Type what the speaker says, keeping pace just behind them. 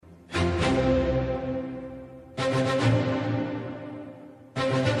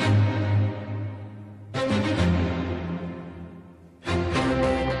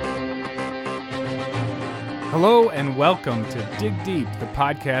Hello and welcome to Dig Deep, the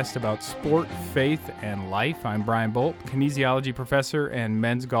podcast about sport, faith, and life. I'm Brian Bolt, kinesiology professor and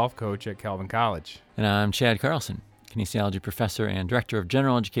men's golf coach at Calvin College. And I'm Chad Carlson, kinesiology professor and director of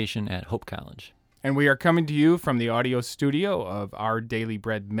general education at Hope College. And we are coming to you from the audio studio of Our Daily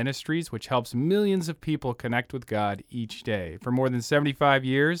Bread Ministries, which helps millions of people connect with God each day. For more than 75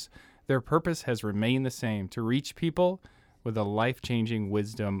 years, their purpose has remained the same, to reach people with the life-changing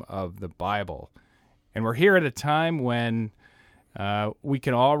wisdom of the Bible. And we're here at a time when we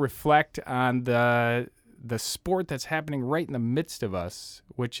can all reflect on the sport that's happening right in the midst of us,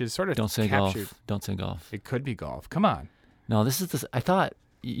 which is sort of Don't say captured. golf. Don't say golf. It could be golf. Come on. No, this is this. I thought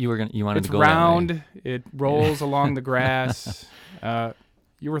you wanted It's to go round. that way. It rolls along the grass.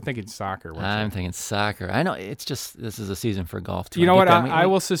 You were thinking soccer, weren't I'm you? thinking soccer. I know it's just this is a season for golf too. You know I what? get that. I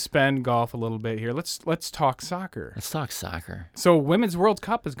will suspend golf a little bit here. Let's talk soccer. Let's talk soccer. So, Women's World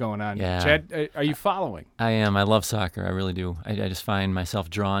Cup is going on. Yeah. Chad, are you following? I am. I love soccer. I really do. I just find myself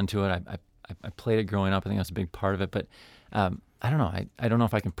drawn to it. I played it growing up. I think that's a big part of it. But I don't know. I don't know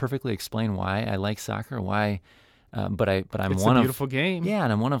if I can perfectly explain why I like soccer. Why. But I'm It's one a of beautiful game. Yeah,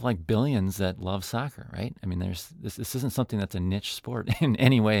 and I'm one of like billions that love soccer, right? I mean, this isn't something that's a niche sport in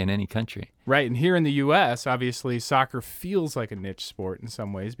any way in any country. Right, and here in the U.S., obviously, soccer feels like a niche sport in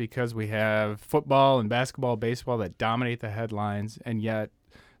some ways because we have football and basketball, baseball that dominate the headlines, and yet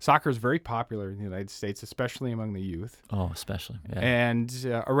soccer is very popular in the United States, especially among the youth. Oh, especially. Yeah.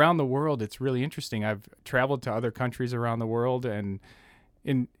 And around the world, it's really interesting. I've traveled to other countries around the world, and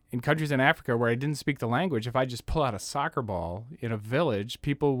in countries in Africa where I didn't speak the language, if I just pull out a soccer ball in a village,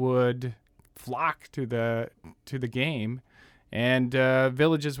 people would flock to the game, and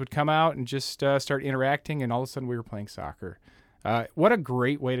villages would come out and just start interacting, and all of a sudden we were playing soccer. What a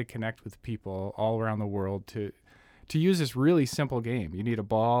great way to connect with people all around the world to use this really simple game. You need a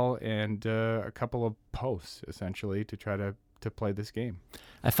ball and a couple of posts, essentially, to try to play this game.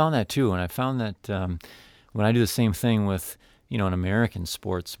 I found that too, and I found that when I do the same thing with an American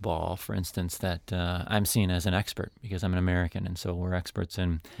sports ball, for instance, that I'm seen as an expert because I'm an American, and so we're experts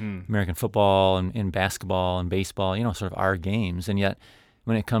in American football and in basketball and baseball, sort of our games. And yet,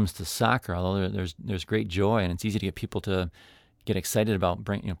 when it comes to soccer, although there's great joy and it's easy to get people to get excited about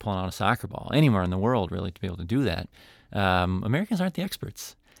pulling out a soccer ball anywhere in the world, really, to be able to do that, Americans aren't the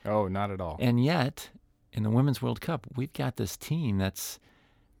experts. Oh, not at all. And yet, in the Women's World Cup, we've got this team that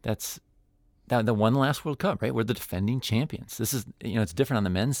won the last World Cup, right? We're the defending champions. This is, it's different on the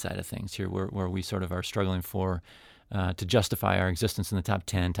men's side of things here, where we sort of are struggling to justify our existence in the top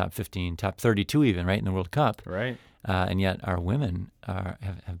 10, top 15, top 32 even, right, in the World Cup. Right. And yet our women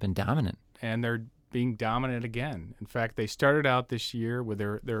have been dominant. And they're being dominant again. In fact, they started out this year with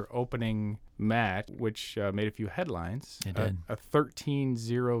their opening match, which made a few headlines. It did. A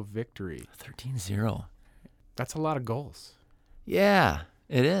 13-0 victory. 13-0. That's a lot of goals. Yeah,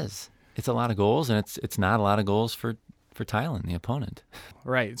 it is. It's a lot of goals, and it's not a lot of goals for Thailand, the opponent.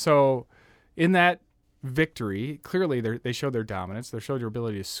 Right. So in that victory, clearly they showed their dominance. They showed their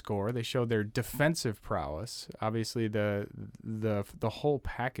ability to score. They showed their defensive prowess. Obviously, the whole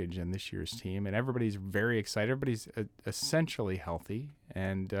package in this year's team, and everybody's very excited. Everybody's essentially healthy,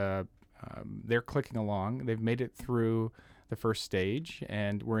 and they're clicking along. They've made it through the first stage,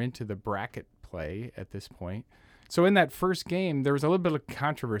 and we're into the bracket play at this point. So in that first game, there was a little bit of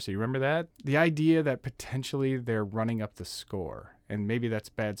controversy. Remember that? The idea that potentially they're running up the score, and maybe that's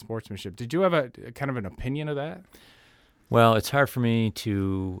bad sportsmanship. Did you have a kind of an opinion of that? Well, it's hard for me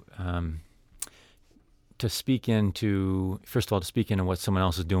to speak into, first of all, to speak into what someone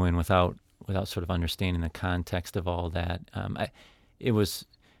else is doing without sort of understanding the context of all that.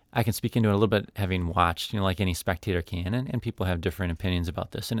 I can speak into it a little bit having watched, like any spectator can, and people have different opinions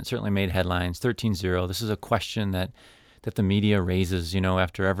about this. And it certainly made headlines, 13-0. This is a question that the media raises,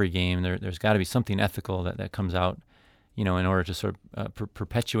 after every game. There's got to be something ethical that comes out, in order to sort of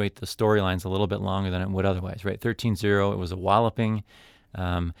perpetuate the storylines a little bit longer than it would otherwise, right? 13-0, it was a walloping.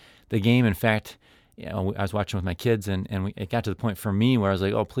 The game, in fact, I was watching with my kids, and it got to the point for me where I was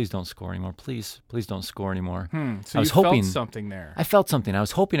like, oh, please don't score anymore. Please don't score anymore. So I was hoping, felt something there. I felt something. I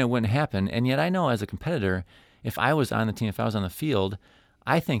was hoping it wouldn't happen. And yet I know as a competitor, if I was on the team, if I was on the field,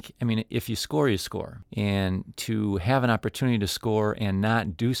 I think, if you score, you score. And to have an opportunity to score and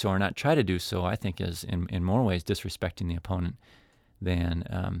not do so or not try to do so, I think is in more ways disrespecting the opponent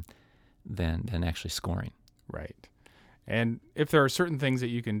than actually scoring. Right. And if there are certain things that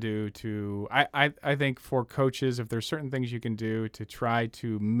you can do to, I think for coaches, if there's certain things you can do to try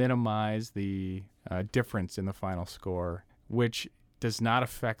to minimize the difference in the final score, which does not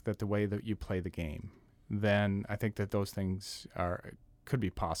affect the way that you play the game, then I think that those things could be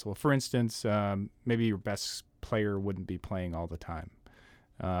possible. For instance, maybe your best player wouldn't be playing all the time.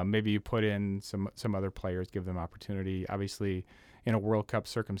 Maybe you put in some other players, give them opportunity. Obviously, in a World Cup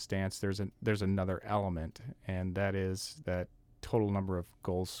circumstance, there's another element, and that is that total number of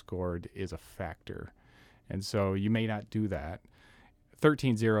goals scored is a factor. And so you may not do that.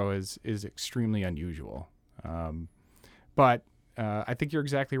 13-0 is extremely unusual. But I think you're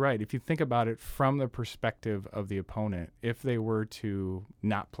exactly right. If you think about it from the perspective of the opponent, if they were to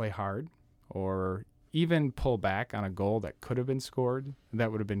not play hard or even pull back on a goal that could have been scored,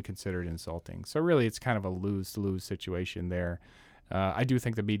 that would have been considered insulting. So really, it's kind of a lose-lose situation there. I do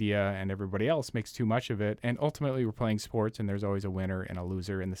think the media and everybody else makes too much of it, and ultimately we're playing sports, and there's always a winner and a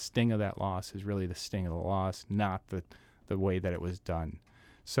loser, and the sting of that loss is really the sting of the loss, not the way that it was done.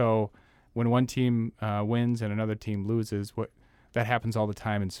 So when one team wins and another team loses, that happens all the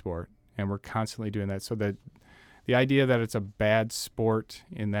time in sport, and we're constantly doing that. So the idea that it's a bad sport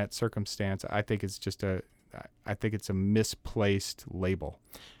in that circumstance, I think it's a misplaced label.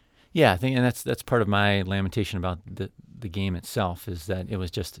 Yeah, I think, and that's part of my lamentation about the game itself, is that it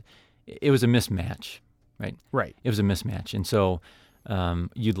was a mismatch, right? Right. It was a mismatch, and so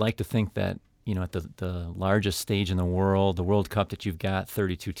you'd like to think that, at the largest stage in the World Cup, that you've got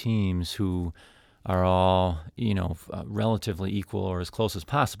 32 teams who are all relatively equal or as close as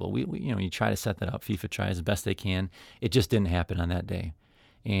possible. You try to set that up. FIFA tries the best they can. It just didn't happen on that day,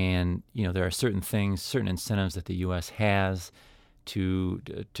 and there are certain things, certain incentives that the U.S. has to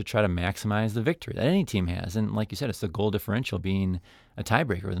try to maximize the victory that any team has. And like you said, it's the goal differential being a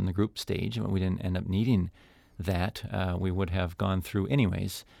tiebreaker in the group stage. And we didn't end up needing that. We would have gone through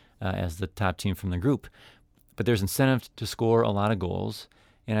anyways as the top team from the group. But there's incentive to score a lot of goals.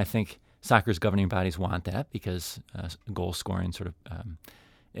 And I think soccer's governing bodies want that because goal scoring sort of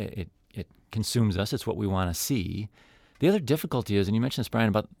it consumes us. It's what we want to see. The other difficulty is, and you mentioned this, Brian,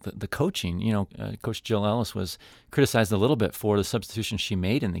 about the coaching. Coach Jill Ellis was criticized a little bit for the substitutions she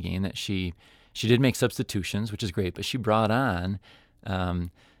made in the game, that she did make substitutions, which is great, but she brought on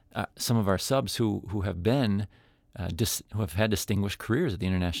some of our subs who have been who have had distinguished careers at the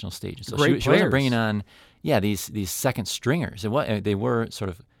international stage. So she wasn't bringing on these second stringers. They were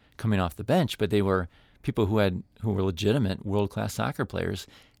sort of coming off the bench, but they were people who were legitimate world-class soccer players,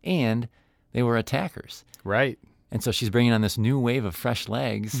 and they were attackers. Right. And so she's bringing on this new wave of fresh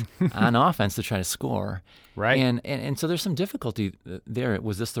legs on offense to try to score. Right. And so there's some difficulty there.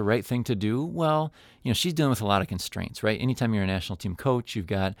 Was this the right thing to do? Well, she's dealing with a lot of constraints, right? Anytime you're a national team coach, you've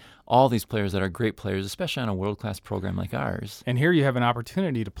got all these players that are great players, especially on a world-class program like ours. And here you have an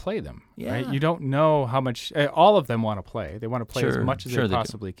opportunity to play them, yeah. right? You don't know how much all of them want to play. They want to play as much as they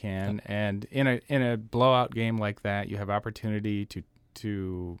possibly can. Yep. And in a blowout game like that, you have opportunity to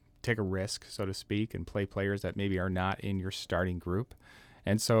take a risk, so to speak, and play players that maybe are not in your starting group.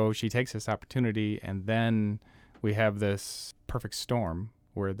 And so she takes this opportunity, and then we have this perfect storm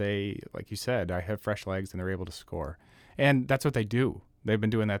where they, like you said, I have fresh legs and they're able to score. And that's what they do. They've been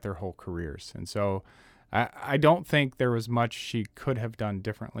doing that their whole careers. And so I don't think there was much she could have done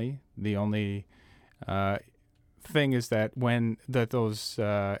differently. The only thing is that those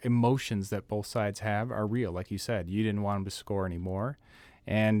emotions that both sides have are real. Like you said, you didn't want them to score anymore.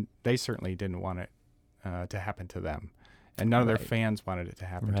 And they certainly didn't want it to happen to them. And none of their fans wanted it to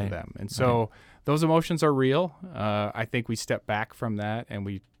happen to them. And so those emotions are real. I think we step back from that and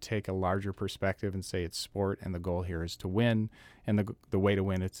we take a larger perspective and say it's sport, and the goal here is to win. And the way to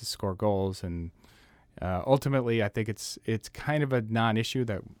win is to score goals. And ultimately, I think it's kind of a non-issue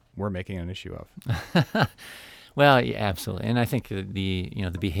that we're making an issue of. Well, yeah, absolutely. And I think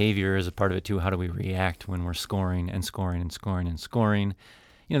the behavior is a part of it too. How do we react when we're scoring and scoring and scoring and scoring?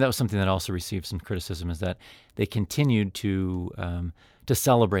 That was something that also received some criticism, is that they continued to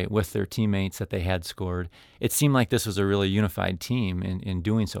celebrate with their teammates that they had scored. It seemed like this was a really unified team in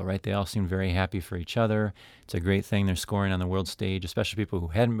doing so, right? They all seemed very happy for each other. It's a great thing they're scoring on the world stage, especially people who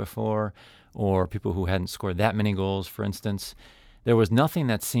hadn't before, or people who hadn't scored that many goals, for instance. There was nothing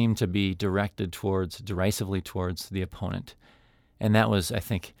that seemed to be directed derisively towards the opponent. And that was, I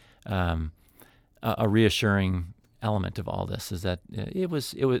think, a reassuring element of all this, is that they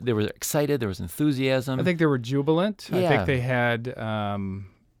were excited, there was enthusiasm. I think they were jubilant. Yeah. I think they had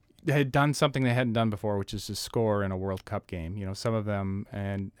done something they hadn't done before, which is to score in a World Cup game. Some of them,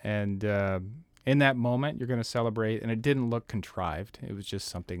 and in that moment, you're going to celebrate, and it didn't look contrived. It was just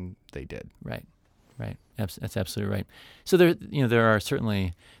something they did. Right. That's absolutely right. So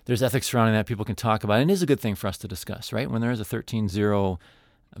there's ethics surrounding that people can talk about, and it is a good thing for us to discuss, right? When there is a 13-0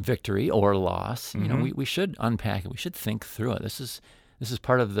 victory or loss, we should unpack it. We should think through it. This is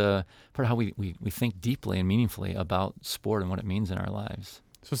part of how we think deeply and meaningfully about sport and what it means in our lives.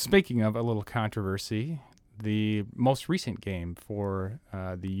 So speaking of a little controversy, the most recent game for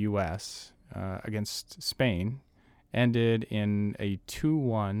the U.S. Against Spain ended in a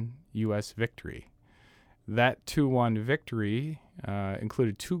 2-1 U.S. victory. That 2-1 victory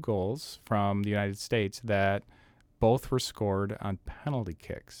included 2 goals from the United States that both were scored on penalty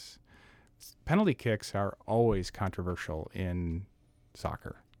kicks. Penalty kicks are always controversial in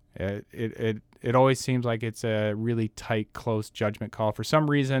soccer. It always seems like it's a really tight, close judgment call. For some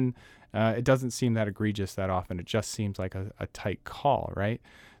reason, it doesn't seem that egregious that often. It just seems like a tight call, right?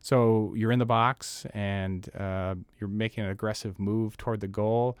 So you're in the box and you're making an aggressive move toward the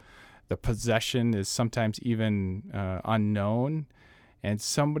goal. The possession is sometimes even unknown, and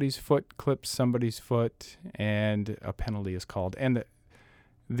somebody's foot clips somebody's foot, and a penalty is called. And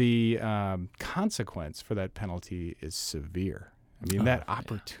the consequence for that penalty is severe. I mean, that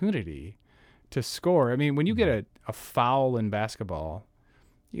opportunity to score. I mean, when you get a foul in basketball,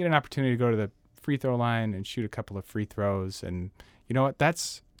 you get an opportunity to go to the free throw line and shoot a couple of free throws. And you know what?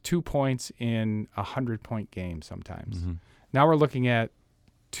 That's 2 points in a 100-point game sometimes. Mm-hmm. Now we're looking at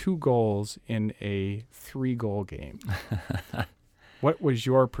 2 goals in a 3-goal game. What was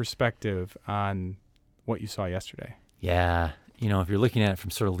your perspective on what you saw yesterday? Yeah. You know, if you're looking at it from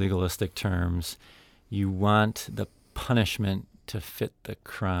sort of legalistic terms, you want the punishment to fit the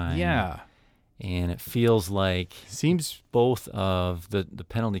crime. Yeah. And it feels like seems both of the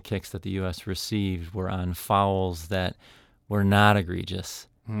penalty kicks that the U.S. received were on fouls that were not egregious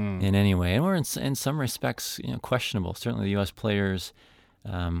in any way, and were in some respects questionable. Certainly, the U.S. players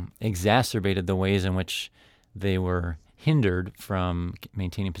exacerbated the ways in which they were hindered from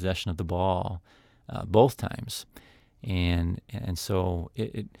maintaining possession of the ball both times, and so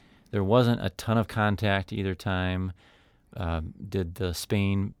there wasn't a ton of contact either time. Did the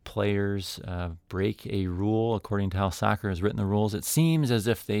Spain players break a rule according to how soccer has written the rules? It seems as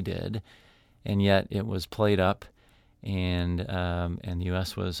if they did, and yet it was played up, and the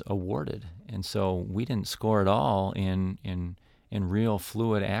U.S. was awarded. And so we didn't score at all in real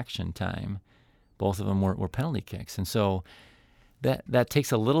fluid action time. Both of them were penalty kicks, and so that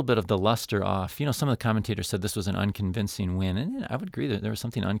takes a little bit of the luster off. You know, some of the commentators said this was an unconvincing win, and I would agree that there was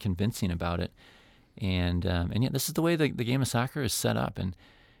something unconvincing about it. And yet this is the way the game of soccer is set up, and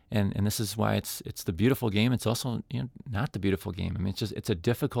this is why it's the beautiful game. It's also not the beautiful game. I mean, it's a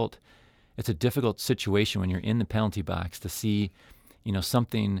difficult situation when you're in the penalty box to see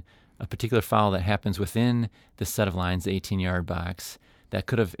something, a particular foul that happens within the set of lines, the 18-yard box, that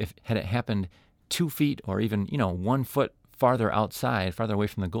could have, had it happened 2 feet or even 1 foot farther outside, farther away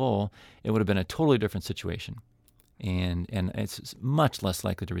from the goal, it would have been a totally different situation, and it's much less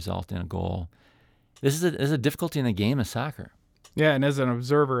likely to result in a goal. This is a difficulty in the game of soccer. Yeah, and as an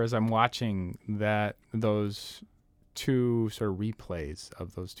observer, as I'm watching those 2 sort of replays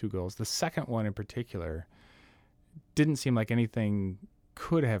of those 2 goals, the second one in particular didn't seem like anything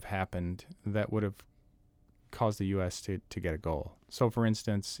could have happened that would have caused the U.S. to get a goal. So, for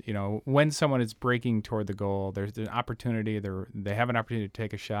instance, when someone is breaking toward the goal, there's an opportunity, they have an opportunity to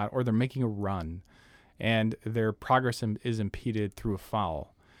take a shot, or they're making a run, and their progress is impeded through a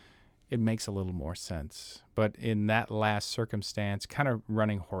foul. It makes a little more sense. But in that last circumstance, kind of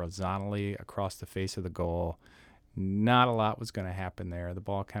running horizontally across the face of the goal, not a lot was going to happen there. The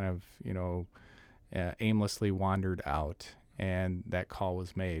ball kind of, aimlessly wandered out, and that call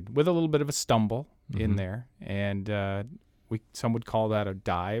was made with a little bit of a stumble in there. And some would call that a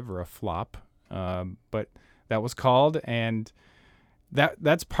dive or a flop, but that was called, and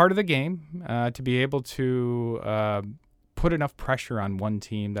that's part of the game, to be able to put enough pressure on one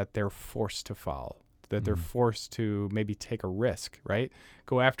team that they're forced to foul, that they're forced to maybe take a risk, right?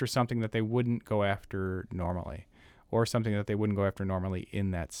 Go after something that they wouldn't go after normally, or something that they wouldn't go after normally in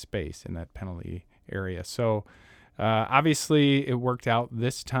that space, in that penalty area. So obviously it worked out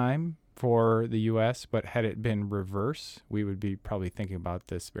this time for the U.S., but had it been reverse, we would be probably thinking about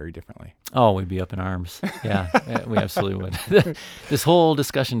this very differently. Oh, we'd be up in arms. Yeah, we absolutely would. This whole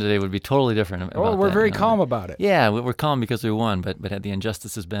discussion today would be totally different about we're that, very calm about it. Yeah, we're calm because we won, but had the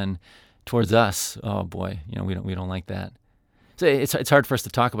injustice has been towards us, oh boy, we don't like that. So it's hard for us to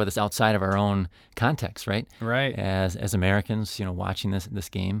talk about this outside of our own context, right? Right. As Americans, watching this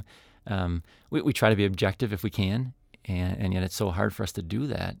game, we try to be objective if we can. And yet it's so hard for us to do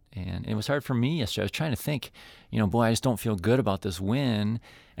that. And it was hard for me yesterday. I was trying to think, boy, I just don't feel good about this win.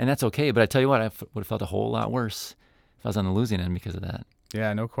 And that's okay. But I tell you what, I would have felt a whole lot worse if I was on the losing end because of that.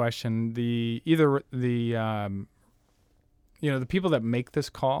 Yeah, no question. The people that make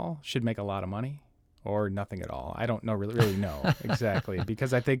this call should make a lot of money or nothing at all. I don't really know exactly,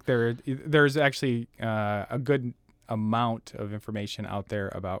 because I think there's actually a good amount of information out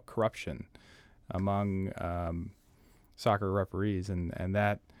there about corruption among soccer referees, and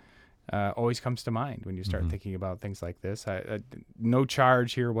that always comes to mind when you start thinking about things like this. No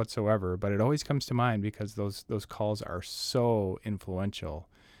charge here whatsoever, but it always comes to mind because those calls are so influential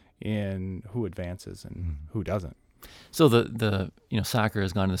in who advances and who doesn't. So the soccer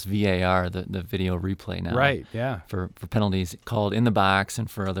has gone to this VAR, the video replay now, right? Yeah, for penalties called in the box and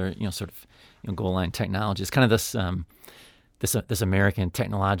for other sort of goal line technology. It's kind of this American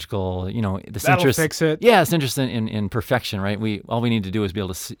technological this that'll interest. Fix it. Yeah, it's interested in perfection, right? All we need to do is be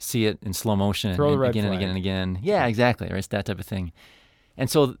able to see it in slow motion Throw the red again flag. and again and again. Yeah, exactly. Right, it's that type of thing. And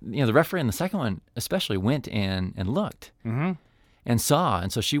so the referee in the second one especially went and looked. Mm-hmm. And saw,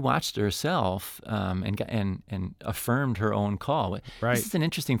 and so she watched herself and affirmed her own call. Right. This is an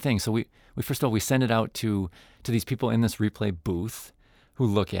interesting thing. So we first of all we send it out to these people in this replay booth who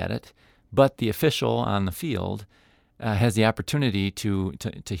look at it, but the official on the field has the opportunity to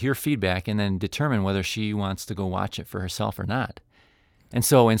hear feedback and then determine whether she wants to go watch it for herself or not. And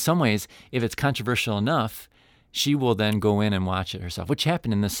so in some ways, if it's controversial enough, she will then go in and watch it herself, which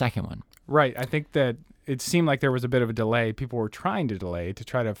happened in the second one. Right. I think that it seemed like there was a bit of a delay. People were trying to delay to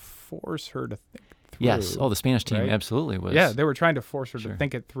try to force her to think through. Yes. Oh, the Spanish team right? absolutely was. Yeah, they were trying to force her Sure. to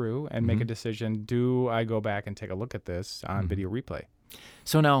think it through and make a decision. Do I go back and take a look at this on video replay?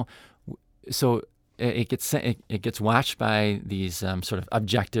 So now, it gets watched by these sort of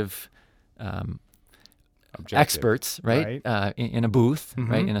objective experts, right? In a booth,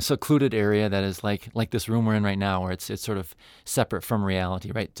 right, in a secluded area that is like this room we're in right now, where it's sort of separate from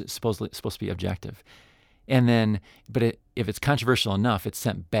reality, right? It's supposed to be objective. And then, if it's controversial enough, it's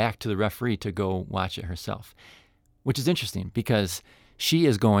sent back to the referee to go watch it herself, which is interesting because she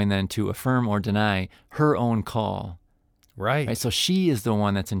is going then to affirm or deny her own call. Right. So she is the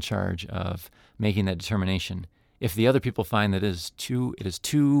one that's in charge of making that determination. If the other people find that it's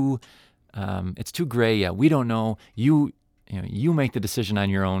too gray, yeah, we don't know. You make the decision on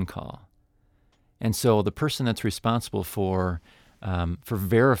your own call. And so the person that's responsible for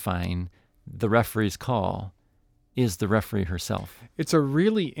verifying the referee's call is the referee herself. It's a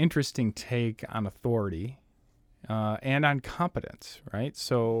really interesting take on authority and on competence, right?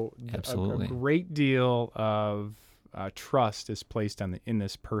 So Absolutely. A great deal of trust is placed in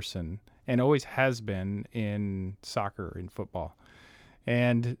this person, and always has been in soccer, in football.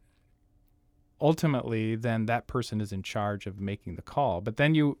 And ultimately, then that person is in charge of making the call. But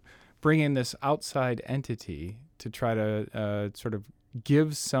then you bring in this outside entity to try to sort of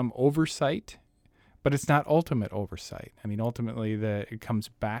give some oversight, but it's not ultimate oversight. I mean, ultimately, it comes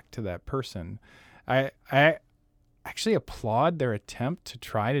back to that person. I actually applaud their attempt to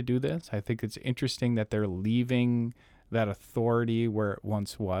try to do this. I think it's interesting that they're leaving that authority where it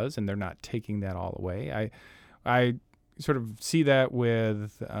once was, and they're not taking that all away. I sort of see that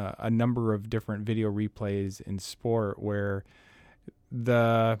with a number of different video replays in sport where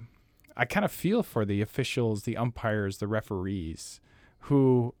I kind of feel for the officials, the umpires, the referees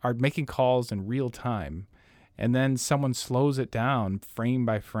who are making calls in real time, and then someone slows it down frame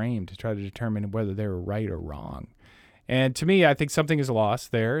by frame to try to determine whether they were right or wrong. And to me, I think something is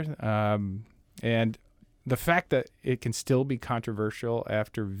lost there. And the fact that it can still be controversial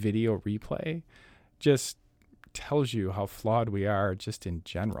after video replay just tells you how flawed we are just in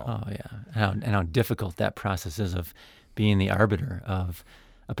general. Oh, yeah. And how difficult that process is of being the arbiter of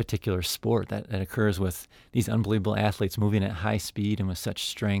a particular sport that occurs with these unbelievable athletes moving at high speed and with such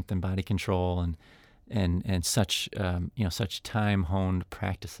strength and body control and such such time-honed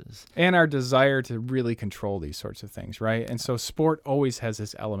practices. And our desire to really control these sorts of things, right? And so sport always has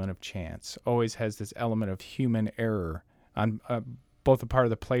this element of chance, always has this element of human error on both the part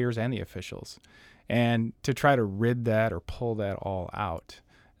of the players and the officials. And to try to rid that or pull that all out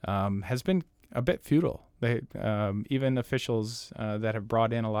has been a bit futile. Even officials that have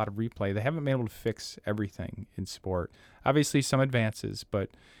brought in a lot of replay, they haven't been able to fix everything in sport. Obviously, some advances, but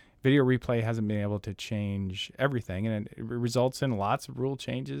video replay hasn't been able to change everything, and it results in lots of rule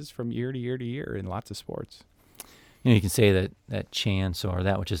changes from year to year to year in lots of sports. You can say that chance or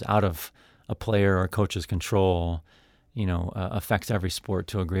that which is out of a player or a coach's control, affects every sport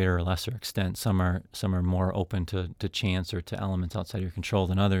to a greater or lesser extent. Some are more open to chance or to elements outside your control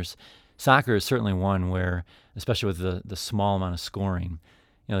than others. Soccer is certainly one where, especially with the small amount of scoring,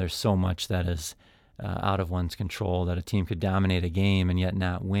 there's so much that is out of one's control that a team could dominate a game and yet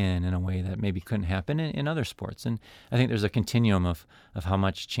not win in a way that maybe couldn't happen in other sports. And I think there's a continuum of how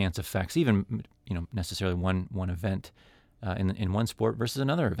much chance affects even necessarily one event in one sport versus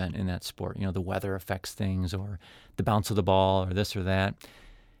another event in that sport. The weather affects things, or the bounce of the ball, or this or that.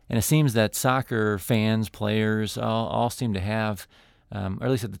 And it seems that soccer fans, players, all seem to have or at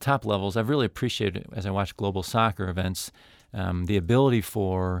least at the top levels, I've really appreciated as I watch global soccer events, the ability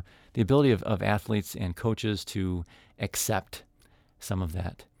of athletes and coaches to accept some of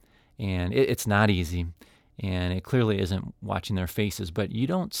that. And it's not easy, and it clearly isn't watching their faces, but you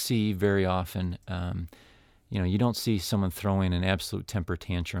don't see very often, you don't see someone throwing an absolute temper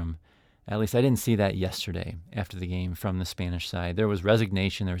tantrum. At least I didn't see that yesterday after the game from the Spanish side. There was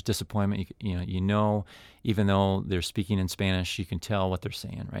resignation, there was disappointment. Even though they're speaking in Spanish, you can tell what they're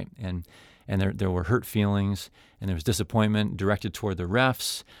saying, right? And there were hurt feelings, and there was disappointment directed toward the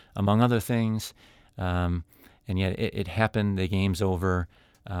refs, among other things. And yet it happened. The game's over.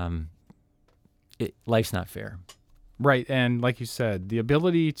 Life's not fair. Right, and like you said, the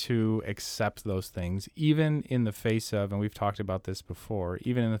ability to accept those things, even in the face of, and we've talked about this before,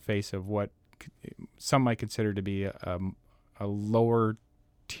 even in the face of what some might consider to be a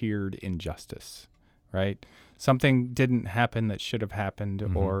lower-tiered injustice, right? Something didn't happen that should have happened,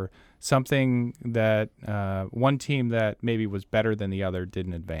 or something that one team that maybe was better than the other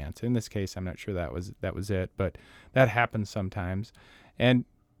didn't advance. In this case, I'm not sure that was it, but that happens sometimes. And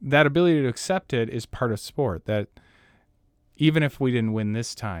that ability to accept it is part of sport, that even if we didn't win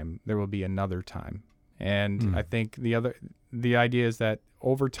this time, there will be another time. And I think the idea is that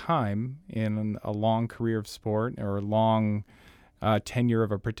over time, in a long career of sport or a long tenure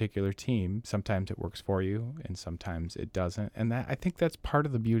of a particular team, sometimes it works for you and sometimes it doesn't. And I think that's part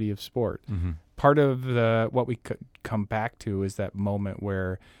of the beauty of sport. Part of what we could come back to is that moment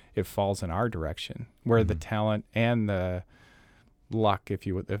where it falls in our direction, where the talent and the luck, if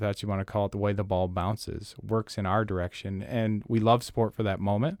that's what you want to call it, the way the ball bounces, works in our direction. And we love sport for that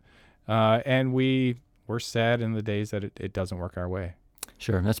moment. And we're sad in the days that it doesn't work our way.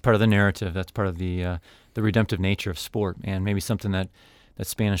 Sure. That's part of the narrative. That's part of the redemptive nature of sport, and maybe something that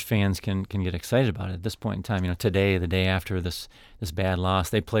Spanish fans can get excited about at this point in time. Today, the day after this bad loss,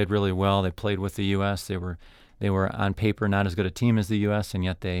 they played really well. They played with the U.S. They were on paper not as good a team as the U.S., and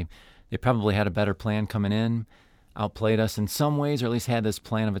yet they probably had a better plan coming in, outplayed us in some ways, or at least had this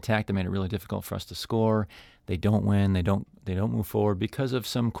plan of attack that made it really difficult for us to score. They don't win. They don't move forward because of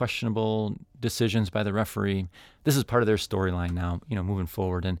some questionable decisions by the referee. This is part of their storyline now, moving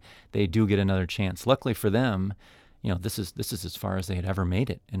forward, and they do get another chance. Luckily for them, this is as far as they had ever made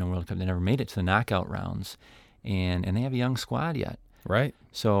it in a World Cup. They never made it to the knockout rounds, and they have a young squad yet. Right.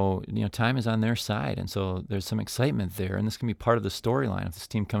 So, time is on their side, and so there's some excitement there, and this can be part of the storyline. If this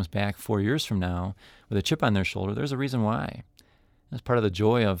team comes back 4 years from now with a chip on their shoulder, there's a reason why. That's part of the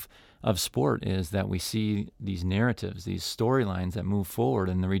joy of sport, is that we see these narratives, these storylines that move forward,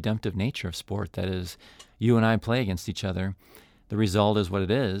 and the redemptive nature of sport. That is, you and I play against each other. The result is what it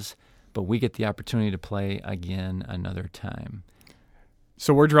is, but we get the opportunity to play again another time.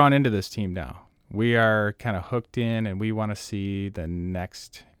 So we're drawn into this team now. We are kind of hooked in, and we want to see the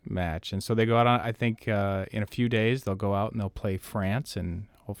next match. And so they go out on, I think in a few days, they'll go out and they'll play France, and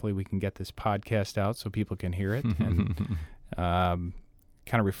hopefully we can get this podcast out so people can hear it and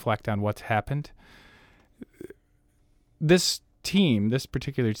kind of reflect on what's happened. This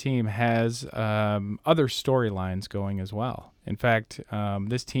particular team has other storylines going as well. In fact,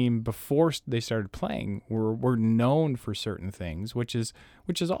 this team, before they started playing, were known for certain things, which has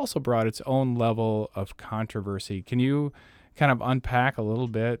also brought its own level of controversy. Can you kind of unpack a little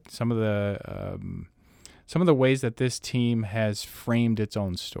bit some of the ways that this team has framed its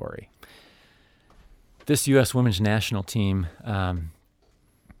own story? This U.S. women's national team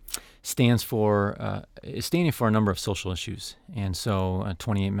is standing for a number of social issues, and so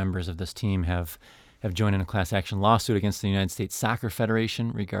 28 members of this team have joined in a class action lawsuit against the United States Soccer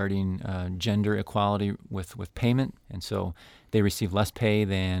Federation regarding gender equality with payment, and so they receive less pay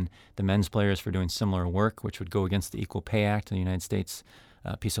than the men's players for doing similar work, which would go against the Equal Pay Act in the United States,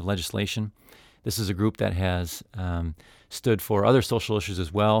 piece of legislation. This is a group that has stood for other social issues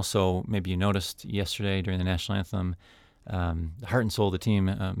as well. So maybe you noticed yesterday during the national anthem, the heart and soul of the team,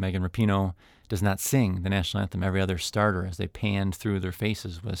 Megan Rapinoe, does not sing the national anthem. Every other starter, as they panned through their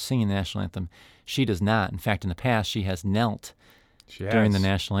faces, was singing the national anthem. She does not. In fact, in the past, she has knelt during the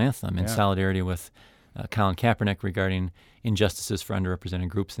national anthem in solidarity with Colin Kaepernick regarding injustices for underrepresented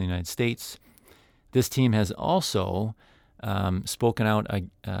groups in the United States. This team has also spoken out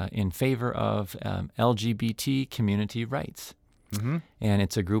in favor of LGBT community rights. Mm-hmm. And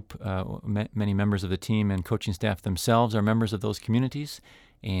it's a group, many members of the team and coaching staff themselves are members of those communities.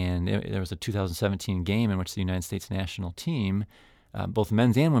 And there was a 2017 game in which the United States national team, both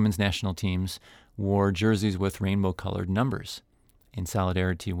men's and women's national teams, wore jerseys with rainbow-colored numbers in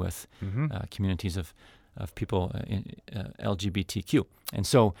solidarity with communities of people LGBTQ. And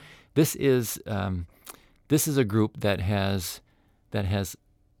so this is a group that has that has,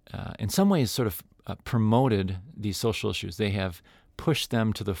 in some ways, sort of promoted these social issues. They have pushed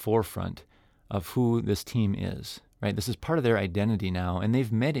them to the forefront of who this team is. Right? This is part of their identity now, and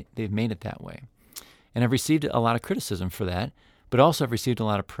they've made it that way. And I've received a lot of criticism for that, but also I've received a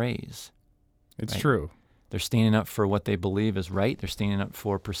lot of praise. It's right? true. They're standing up for what they believe is right. They're standing up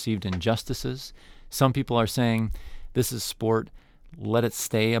for perceived injustices. Some people are saying, this is sport, let it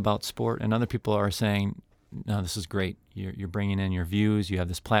stay about sport. And other people are saying, no, this is great. You're bringing in your views. You have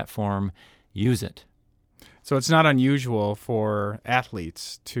this platform. Use it. So it's not unusual for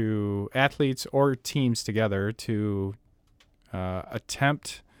athletes or teams together to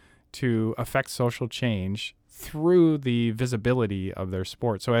attempt to affect social change through the visibility of their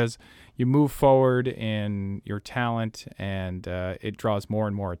sport. So as you move forward in your talent and it draws more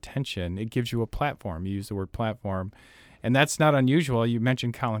and more attention, it gives you a platform. You use the word platform. And that's not unusual. You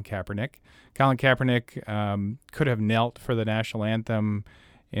mentioned Colin Kaepernick. Colin Kaepernick could have knelt for the national anthem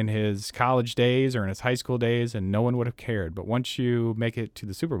in his college days or in his high school days, and no one would have cared. But once you make it to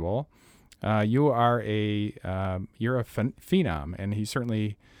the Super Bowl, you're a phenom, and he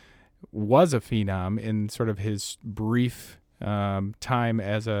certainly was a phenom in sort of his brief time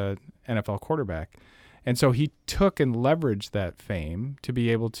as a NFL quarterback. And so he took and leveraged that fame to be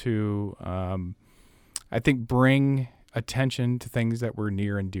able to, I think, bring attention to things that were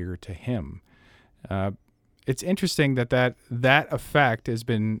near and dear to him. It's interesting that effect has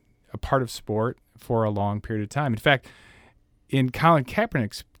been a part of sport for a long period of time. In fact, in Colin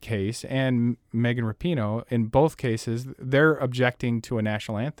Kaepernick's case and Megan Rapinoe, in both cases, they're objecting to a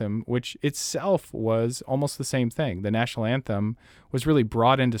national anthem, which itself was almost the same thing. The national anthem was really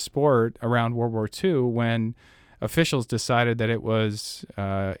brought into sport around World War II when officials decided that it was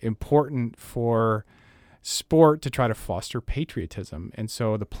important for sport to try to foster patriotism. And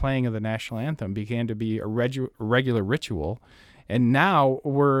so the playing of the national anthem began to be a regular ritual. And now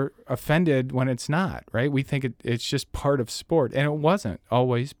we're offended when it's not, right? We think it's just part of sport, and it wasn't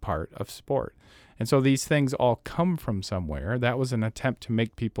always part of sport. And so these things all come from somewhere. That was an attempt to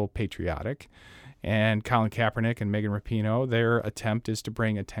make people patriotic. And Colin Kaepernick and Megan Rapinoe, their attempt is to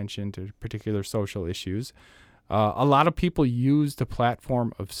bring attention to particular social issues. A lot of people use the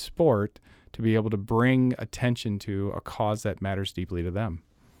platform of sport to be able to bring attention to a cause that matters deeply to them.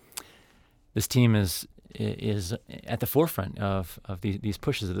 This team is at the forefront of these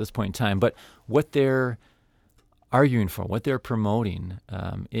pushes at this point in time. But what they're arguing for, what they're promoting,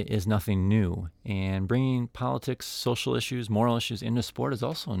 is nothing new. And bringing politics, social issues, moral issues into sport is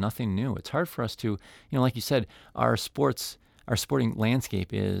also nothing new. It's hard for us to, like you said, our sporting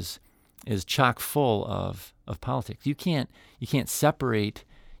landscape is chock full of politics. You can't separate.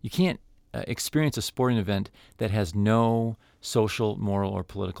 You can't experience a sporting event that has no social, moral, or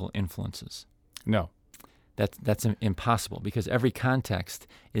political influences. No. That's impossible, because every context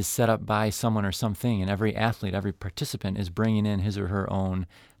is set up by someone or something, and every athlete, every participant is bringing in his or her own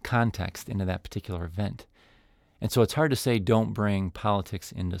context into that particular event. And so it's hard to say don't bring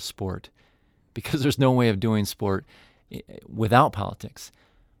politics into sport, because there's no way of doing sport without politics.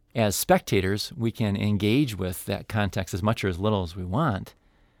 As spectators, we can engage with that context as much or as little as we want,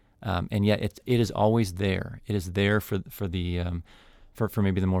 and yet it is always there. It is there for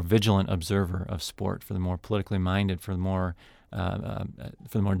maybe the more vigilant observer of sport, for the more politically minded, for the more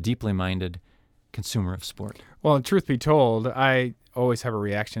deeply minded consumer of sport. Well, and truth be told, I always have a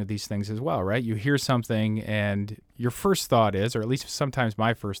reaction to these things as well, right? You hear something and your first thought is, or at least sometimes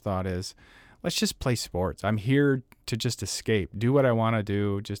my first thought is, let's just play sports. I'm here to just escape, do what I want to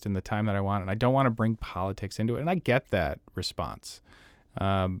do just in the time that I want, and I don't want to bring politics into it. And I get that response.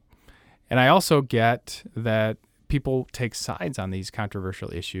 And I also get that people take sides on these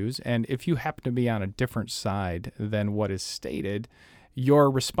controversial issues, and if you happen to be on a different side than what is stated, your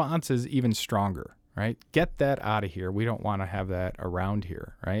response is even stronger, right? Get that out of here. We don't want to have that around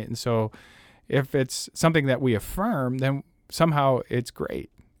here, right? And so if it's something that we affirm, then somehow it's great.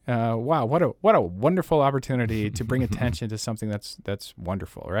 Wow, what a wonderful opportunity to bring attention to something that's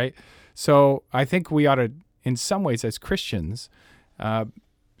wonderful, right? So I think we ought to, in some ways as Christians,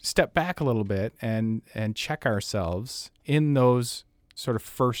 step back a little bit and check ourselves in those sort of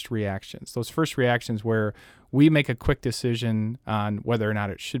first reactions where we make a quick decision on whether or not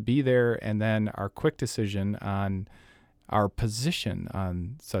it should be there, and then our quick decision on our position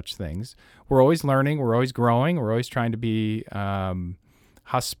on such things. We're always learning, we're always growing, we're always trying to be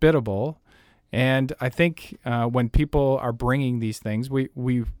hospitable. And I think when people are bringing these things,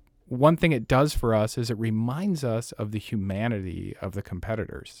 one thing it does for us is it reminds us of the humanity of the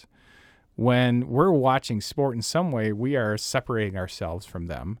competitors. When we're watching sport in some way, we are separating ourselves from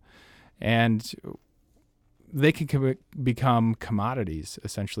them. And they can become commodities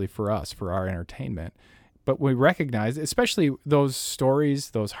essentially for us, for our entertainment. But we recognize, especially those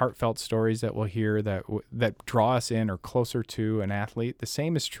stories, those heartfelt stories that we'll hear that draw us in or closer to an athlete. The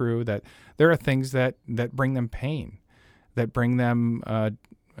same is true that there are things that bring them pain, that bring them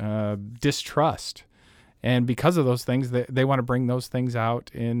distrust, and because of those things, they want to bring those things out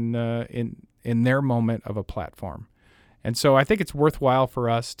in their moment of a platform. And so I think it's worthwhile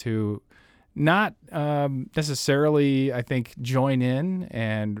for us to not necessarily, I think, join in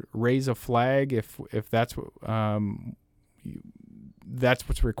and raise a flag if that's that's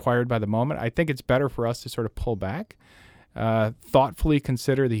what's required by the moment. I think it's better for us to sort of pull back, thoughtfully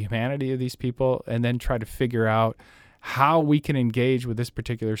consider the humanity of these people, and then try to figure out how we can engage with this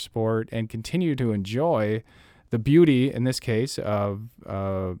particular sport and continue to enjoy the beauty, in this case, of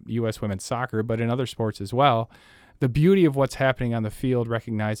U.S. women's soccer, but in other sports as well, the beauty of what's happening on the field,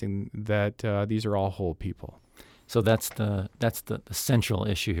 recognizing that these are all whole people. So that's the central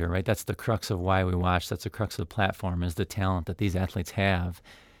issue here, right? That's the crux of why we watch. That's the crux of the platform, is the talent that these athletes have,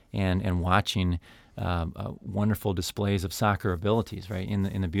 and watching wonderful displays of soccer abilities, right,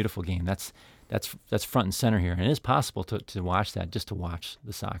 in the beautiful game. That's front and center here, and it is possible to watch that, just to watch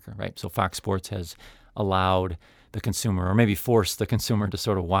the soccer, right? So Fox Sports has allowed the consumer, or maybe forced the consumer, to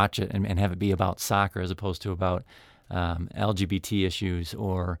sort of watch it and have it be about soccer as opposed to about LGBT issues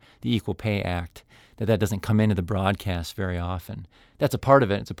or the Equal Pay Act. That doesn't come into the broadcast very often. That's a part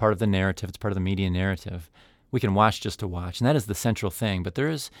of it. It's a part of the narrative. It's part of the media narrative. We can watch just to watch, and that is the central thing. But there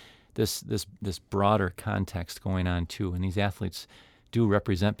is this broader context going on too, and these athletes do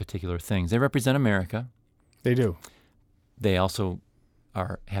represent particular things. They represent America. They do. They also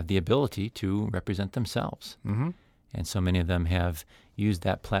have the ability to represent themselves. Mm-hmm. And so many of them have used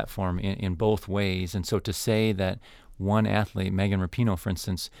that platform in both ways. And so to say that one athlete, Megan Rapinoe, for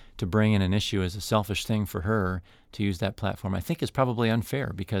instance, to bring in an issue is a selfish thing for her to use that platform, I think is probably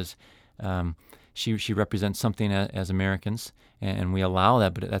unfair, because she represents something as Americans, and we allow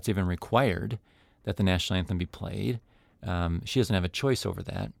that, but that's even required that the national anthem be played. She doesn't have a choice over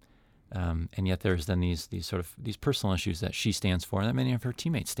that. And yet there's then these personal issues that she stands for, and that many of her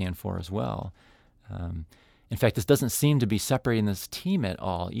teammates stand for as well. In fact, this doesn't seem to be separating this team at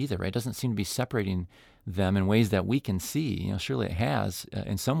all either, right? It doesn't seem to be separating them in ways that we can see. Surely it has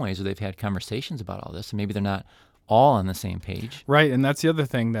in some ways where they've had conversations about all this, and maybe they're not all on the same page. Right, and that's the other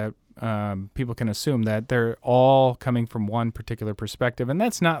thing that people can assume, that they're all coming from one particular perspective, and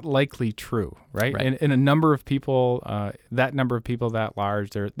that's not likely true, right? In a number of people, that number of people that large,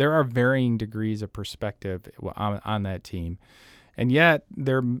 there are varying degrees of perspective on that team, and yet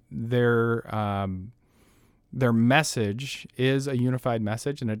their message is a unified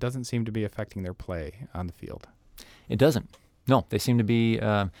message, and it doesn't seem to be affecting their play on the field. It doesn't. No, they seem to be.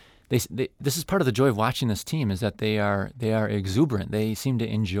 This is part of the joy of watching this team, is that they are exuberant. They seem to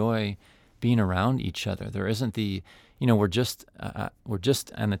enjoy being around each other. There isn't we're just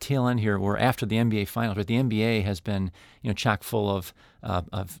on the tail end here. We're after the NBA finals, but the NBA has been chock full of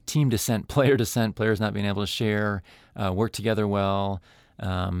team dissent, players not being able to share, work together well,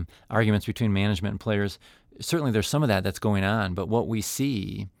 arguments between management and players. Certainly there's some of that's going on, but what we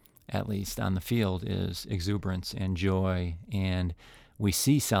see, at least on the field, is exuberance and joy, and we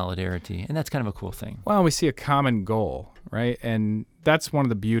see solidarity, and that's kind of a cool thing. Well, we see a common goal, right? And that's one of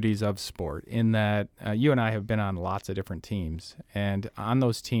the beauties of sport, in that you and I have been on lots of different teams, and on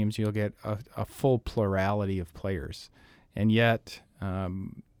those teams you'll get a full plurality of players, and yet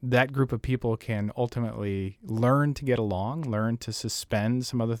that group of people can ultimately learn to get along, learn to suspend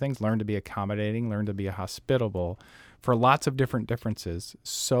some other things, learn to be accommodating, learn to be hospitable for lots of different differences,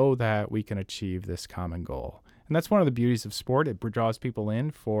 so that we can achieve this common goal. And that's one of the beauties of sport. It draws people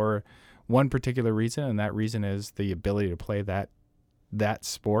in for one particular reason, and that reason is the ability to play that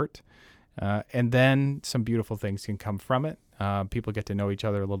sport. And then some beautiful things can come from it. People get to know each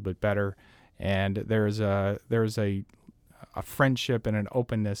other a little bit better, and there's a friendship and an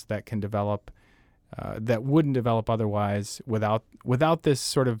openness that can develop that wouldn't develop otherwise without this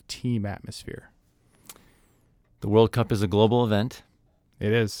sort of team atmosphere. The World Cup is a global event.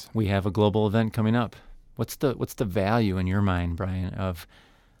 It is. We have a global event coming up. What's the value in your mind, Brian, of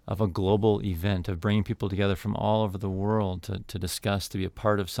a global event, of bringing people together from all over the world to discuss, to be a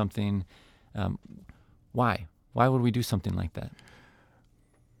part of something? Why would we do something like that?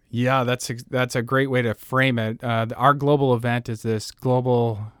 Yeah, that's a great way to frame it. Our global event is this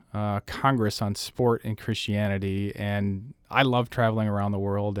global Congress on Sport and Christianity, and I love traveling around the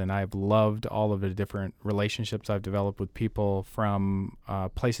world, and I've loved all of the different relationships I've developed with people from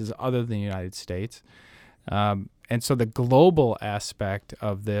places other than the United States. And so the global aspect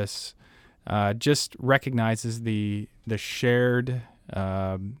of this just recognizes the shared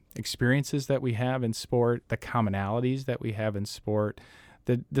experiences that we have in sport, the commonalities that we have in sport,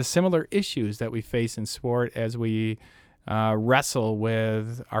 the similar issues that we face in sport as we wrestle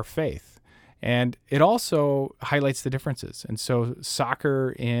with our faith. And it also highlights the differences. And so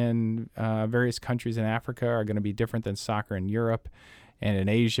soccer in various countries in Africa are going to be different than soccer in Europe and in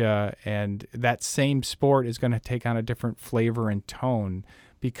Asia. And that same sport is going to take on a different flavor and tone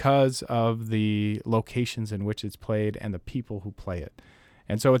because of the locations in which it's played and the people who play it.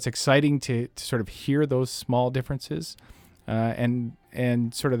 And so it's exciting to sort of hear those small differences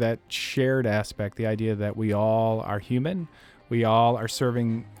and sort of that shared aspect, the idea that we all are human, we all are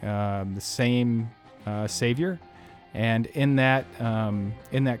serving the same Savior, and in that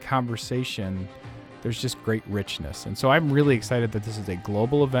conversation, there's just great richness. And so I'm really excited that this is a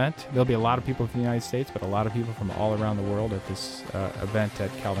global event. There'll be a lot of people from the United States, but a lot of people from all around the world at this event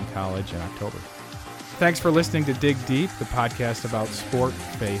at Calvin College in October. Thanks for listening to Dig Deep, the podcast about sport,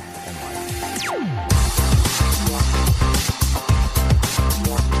 faith, and life.